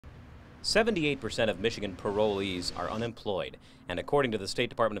78% of Michigan parolees are unemployed, and according to the State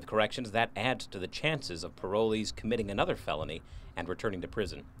Department of Corrections, that adds to the chances of parolees committing another felony and returning to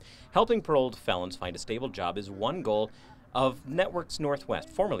prison. Helping paroled felons find a stable job is one goal of Networks Northwest,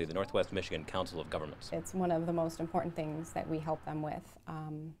 formerly the Northwest Michigan Council of Governments. It's one of the most important things that we help them with.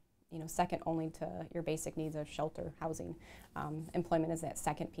 Second only to your basic needs of shelter, housing. Employment is that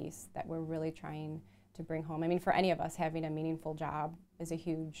second piece that we're really trying to bring home. I mean, for any of us, having a meaningful job is a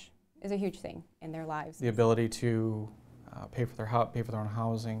huge thing in their lives. The ability to pay for their own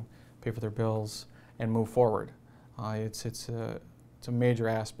housing, pay for their bills, and move forward. It's a major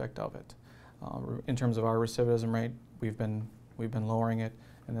aspect of it. In terms of our recidivism rate, we've been lowering it,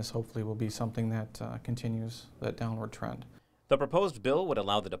 and this hopefully will be something that continues that downward trend. The proposed bill would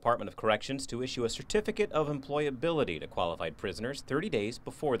allow the Department of Corrections to issue a certificate of employability to qualified prisoners 30 days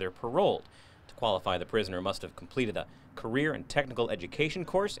before they're paroled. To qualify, the prisoner must have completed a career and technical education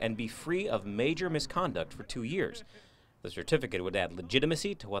course and be free of major misconduct for 2 years. The certificate would add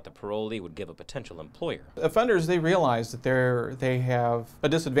legitimacy to what the parolee would give a potential employer. Offenders, they realize that they have a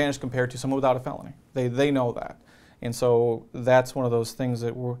disadvantage compared to someone without a felony. They know that. And so that's one of those things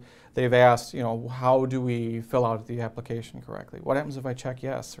that they've asked, how do we fill out the application correctly? What happens if I check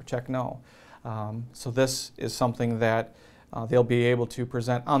yes or check no? So this is something that they'll be able to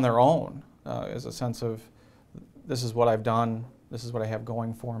present on their own as a sense of, this is what I've done, this is what I have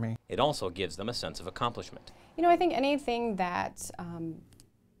going for me. It also gives them a sense of accomplishment. I think anything that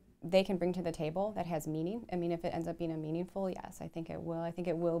they can bring to the table that has meaning. I mean, if it ends up being meaningful, yes, I think it will. I think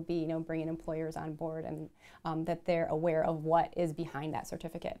it will be, bringing employers on board and that they're aware of what is behind that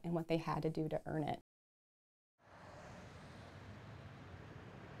certificate and what they had to do to earn it.